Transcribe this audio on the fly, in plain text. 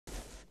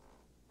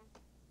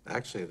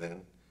Actually,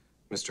 then,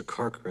 Mr.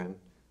 Corcoran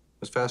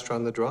was faster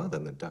on the draw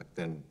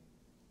than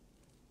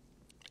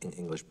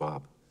English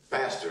Bob.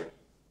 Faster?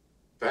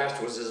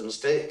 Faster was his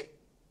mistake.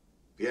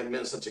 If he hadn't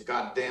been in such a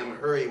goddamn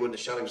hurry, he wouldn't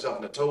have shot himself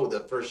in the toe with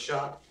that first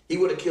shot. He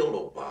would have killed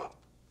old Bob.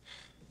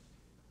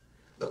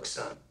 Look,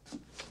 son.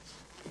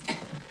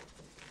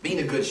 Being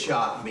a good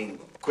shot and being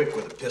quick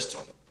with a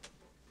pistol,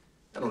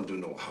 that don't do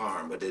no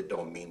harm, but it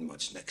don't mean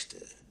much next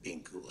to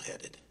being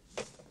cool-headed.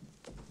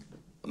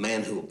 A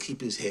man who will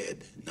keep his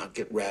head, not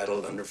get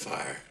rattled under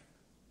fire.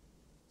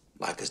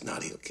 Like as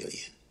not, he'll kill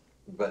you.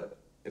 But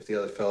if the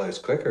other fella is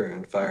quicker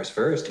and fires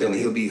first, then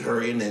he'll be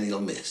hurrying and he'll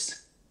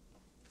miss.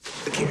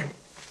 Look here.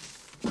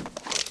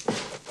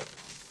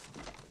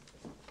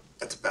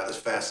 That's about as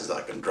fast as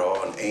I can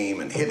draw and aim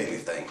and hit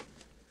anything.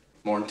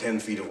 More than 10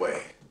 feet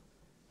away.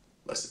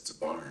 Unless it's a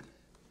barn.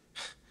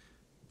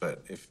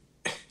 But if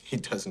he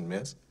doesn't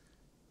miss?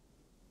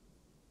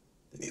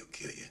 Then he'll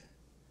kill you.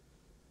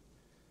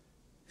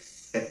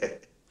 Yeah,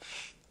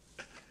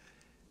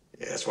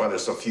 that's why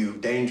there's so few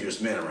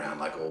dangerous men around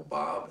like old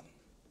Bob.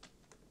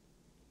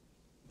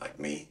 Like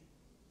me.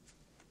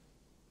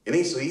 It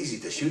ain't so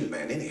easy to shoot a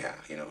man anyhow,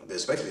 you know,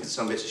 especially if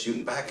some bitch is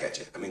shooting back at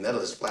you. I mean,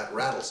 that'll just flat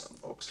rattle some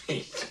folks. Let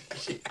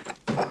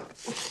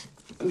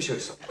me show you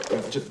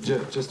something.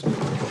 Just a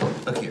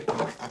minute. Look here.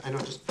 I know,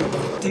 just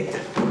Take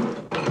that.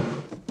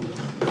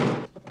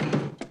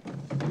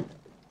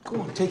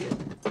 go on, take it.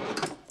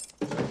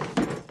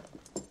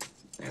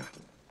 Yeah.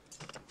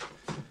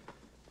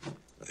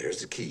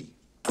 There's the key.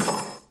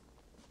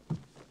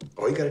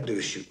 All you gotta do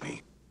is shoot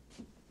me.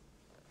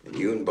 And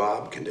you and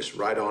Bob can just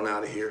ride on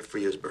out of here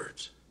free as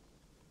birds.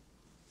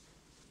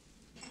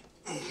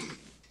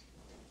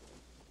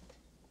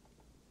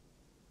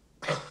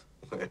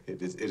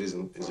 Is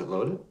it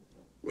loaded?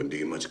 Wouldn't do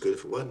you much good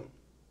if it wasn't.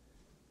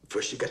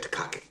 First, you got to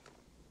cock it.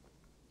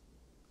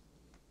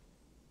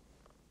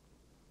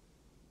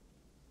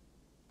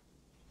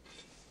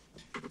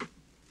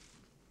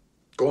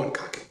 Go on,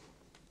 cock it.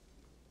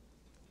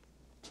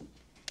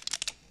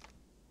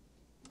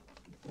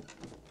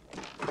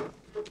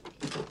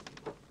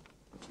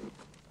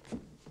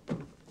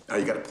 Now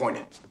you got to point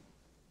it.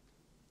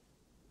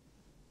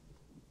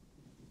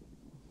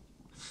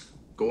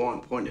 Go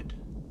on, point it.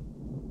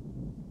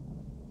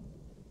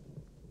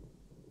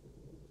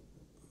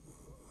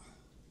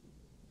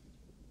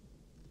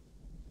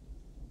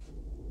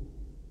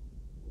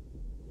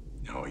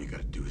 Now all you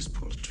got to do is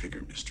pull the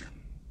trigger, mister.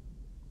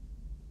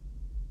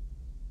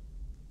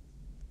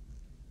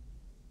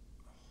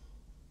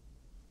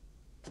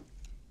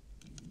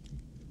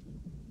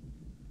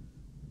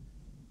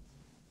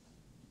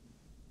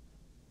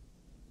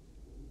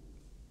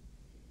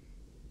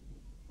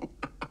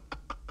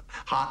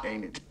 Hot,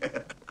 ain't it?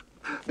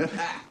 You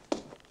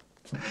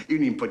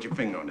didn't even put your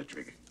finger on the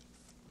trigger.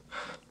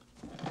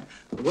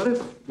 What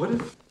if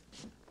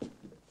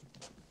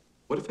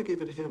I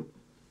gave it to him?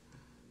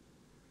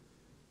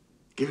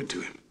 Give it to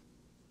him.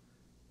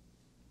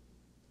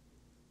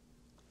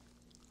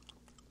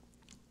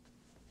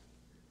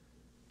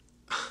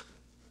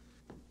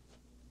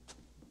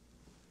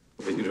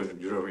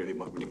 You don't really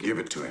want me to Give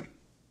it to him.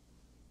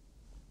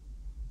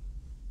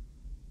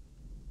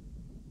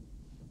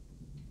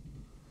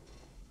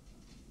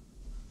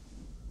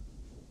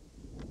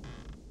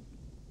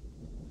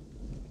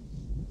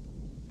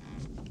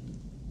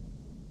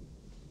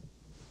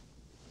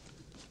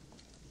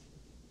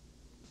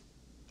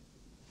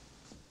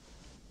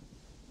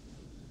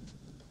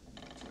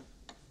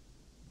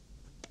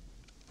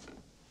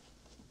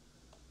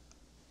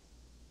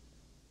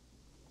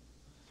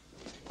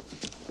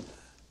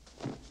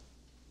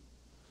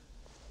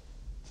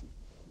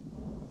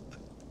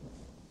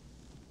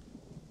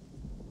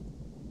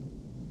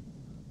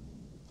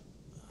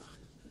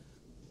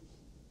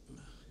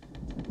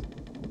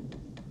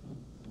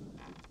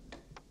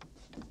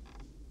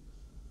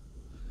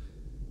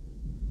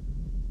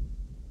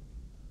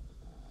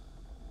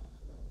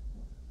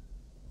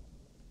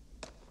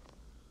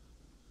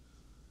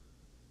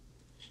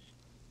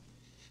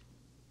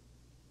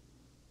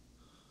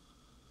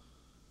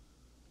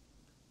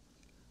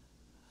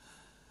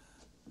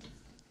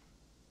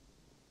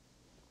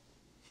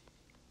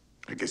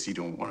 I guess you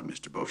don't want it,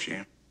 Mr.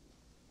 Beauchamp.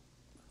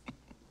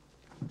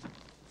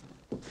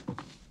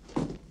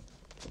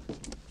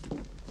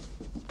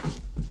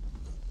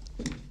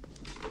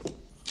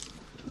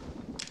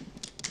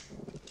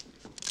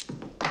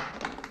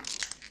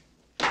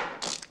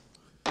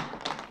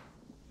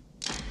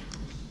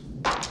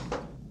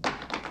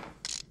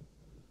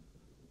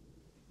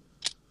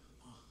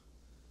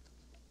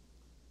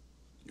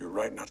 You're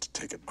right not to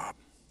take it, Bob.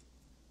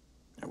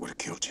 I would have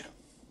killed you.